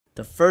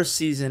The first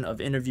season of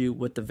Interview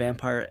with the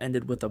Vampire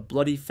ended with a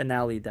bloody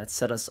finale that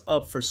set us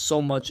up for so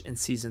much in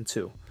season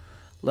 2.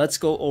 Let's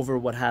go over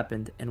what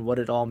happened and what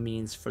it all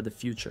means for the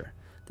future.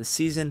 The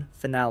season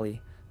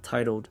finale,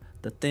 titled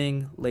The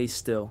Thing Lay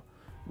Still,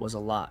 was a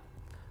lot.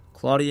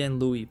 Claudia and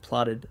Louis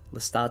plotted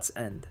Lestat's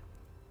end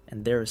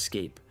and their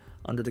escape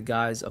under the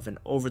guise of an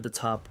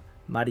over-the-top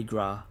Mardi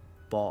Gras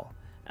ball.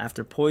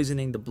 After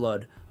poisoning the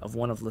blood of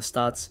one of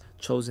Lestat's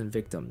chosen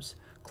victims,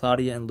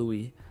 Claudia and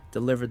Louis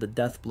delivered the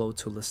death blow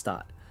to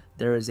Lestat.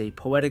 There is a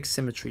poetic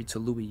symmetry to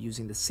Louis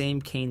using the same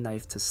cane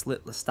knife to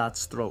slit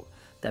Lestat's throat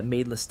that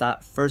made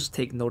Lestat first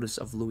take notice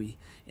of Louis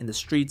in the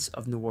streets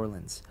of New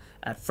Orleans.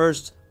 At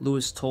first,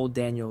 Louis told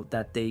Daniel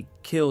that they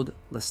killed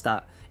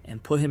Lestat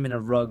and put him in a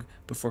rug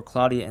before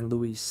Claudia and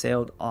Louis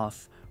sailed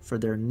off for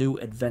their new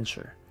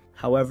adventure.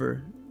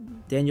 However,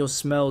 Daniel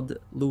smelled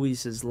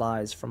Louis's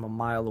lies from a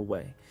mile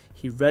away.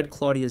 He read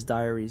Claudia's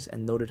diaries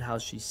and noted how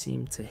she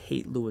seemed to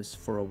hate Louis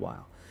for a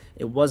while.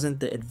 It wasn't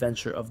the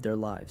adventure of their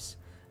lives,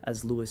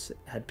 as Louis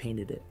had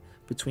painted it.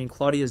 Between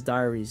Claudia's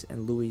diaries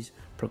and Louis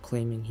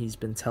proclaiming he's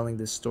been telling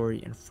this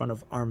story in front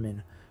of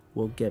Armand,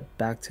 we'll get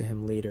back to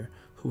him later,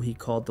 who he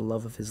called the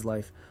love of his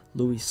life,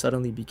 Louis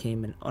suddenly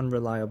became an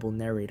unreliable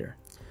narrator.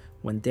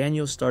 When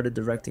Daniel started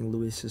directing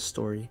Louis's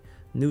story,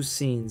 new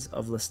scenes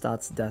of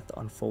Lestat's death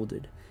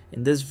unfolded.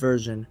 In this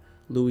version,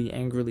 Louis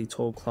angrily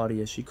told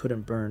Claudia she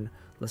couldn't burn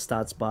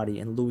Lestat's body,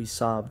 and Louis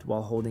sobbed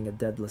while holding a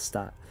dead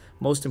Lestat.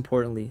 Most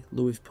importantly,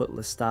 Louis put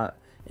Lestat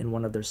in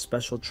one of their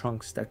special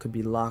trunks that could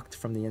be locked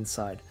from the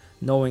inside,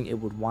 knowing it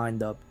would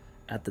wind up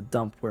at the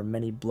dump where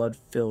many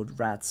blood-filled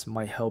rats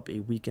might help a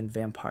weakened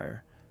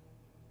vampire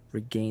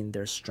regain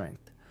their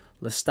strength.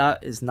 Lestat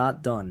is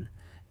not done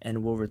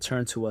and will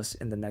return to us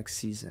in the next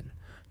season.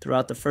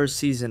 Throughout the first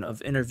season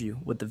of Interview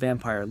with the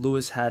Vampire,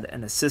 Louis had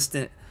an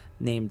assistant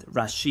named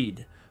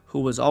Rashid, who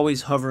was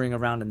always hovering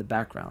around in the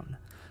background.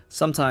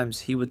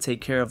 Sometimes he would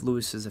take care of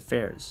Louis's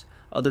affairs.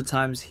 Other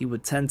times he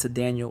would tend to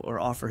Daniel or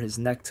offer his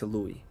neck to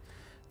Louis.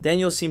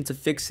 Daniel seemed to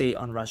fixate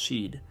on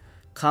Rashid,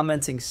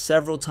 commenting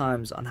several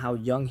times on how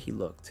young he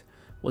looked.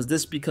 Was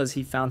this because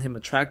he found him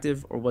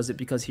attractive, or was it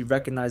because he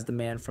recognized the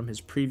man from his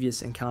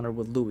previous encounter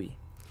with Louis?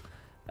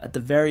 At the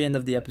very end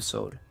of the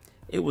episode,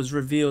 it was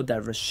revealed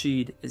that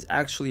Rashid is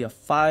actually a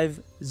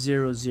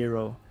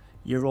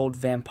 500-year-old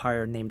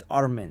vampire named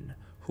Armand,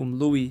 whom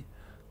Louis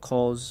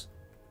calls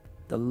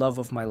the love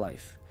of my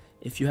life.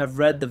 If you have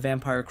read the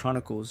Vampire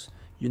Chronicles,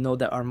 you know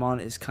that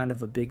Armand is kind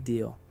of a big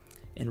deal.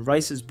 In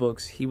Rice's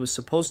books, he was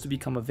supposed to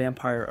become a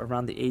vampire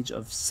around the age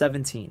of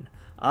 17.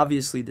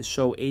 Obviously, the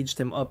show aged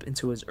him up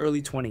into his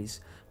early 20s,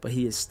 but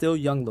he is still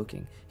young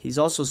looking. He's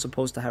also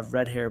supposed to have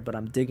red hair, but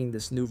I'm digging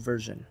this new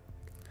version.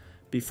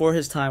 Before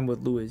his time with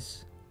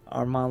Louis,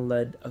 Armand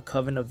led a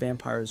coven of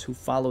vampires who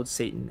followed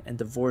Satan and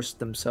divorced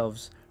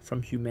themselves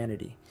from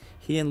humanity.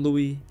 He and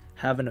Louis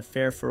have an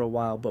affair for a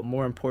while, but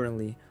more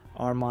importantly,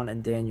 Armand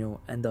and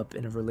Daniel end up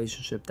in a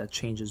relationship that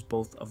changes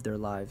both of their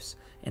lives,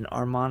 and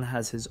Armand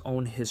has his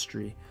own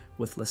history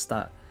with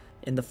Lestat.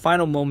 In the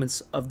final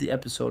moments of the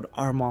episode,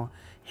 Armand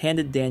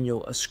handed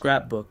Daniel a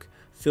scrapbook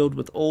filled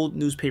with old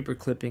newspaper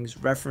clippings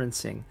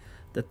referencing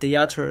the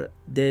Théâtre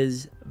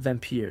des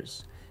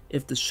Vampires.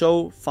 If the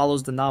show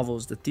follows the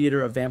novels, the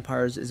theater of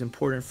vampires is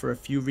important for a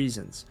few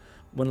reasons.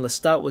 When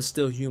Lestat was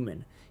still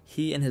human,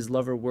 he and his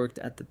lover worked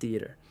at the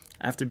theater.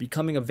 After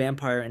becoming a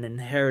vampire and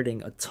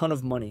inheriting a ton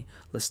of money,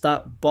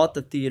 Lestat bought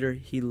the theater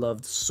he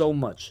loved so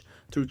much.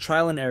 Through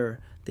trial and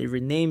error, they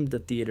renamed the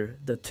theater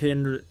the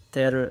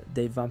Théâtre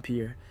des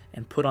Vampires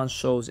and put on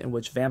shows in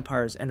which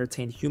vampires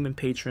entertained human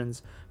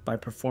patrons by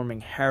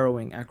performing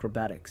harrowing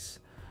acrobatics.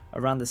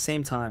 Around the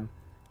same time,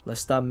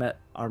 Lestat met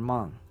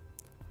Armand.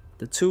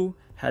 The two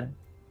had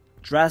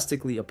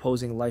drastically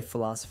opposing life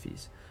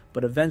philosophies,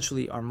 but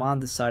eventually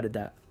Armand decided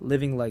that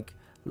living like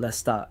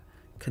Lestat,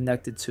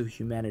 connected to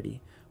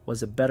humanity,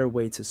 was a better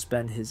way to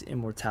spend his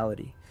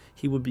immortality.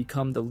 He would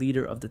become the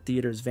leader of the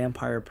theater's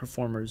vampire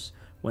performers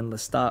when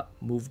Lestat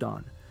moved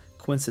on.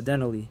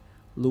 Coincidentally,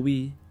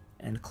 Louis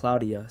and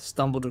Claudia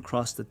stumbled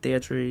across the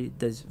Théâtre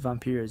des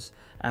Vampires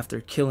after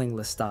killing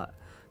Lestat.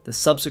 The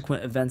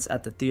subsequent events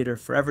at the theater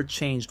forever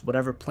changed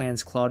whatever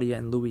plans Claudia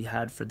and Louis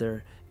had for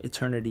their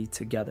eternity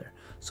together.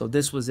 So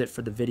this was it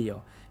for the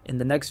video. In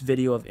the next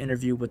video of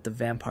Interview with the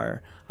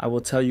Vampire, I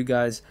will tell you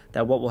guys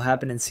that what will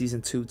happen in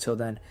Season 2. Till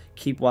then,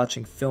 keep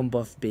watching Film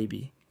Buff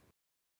Baby.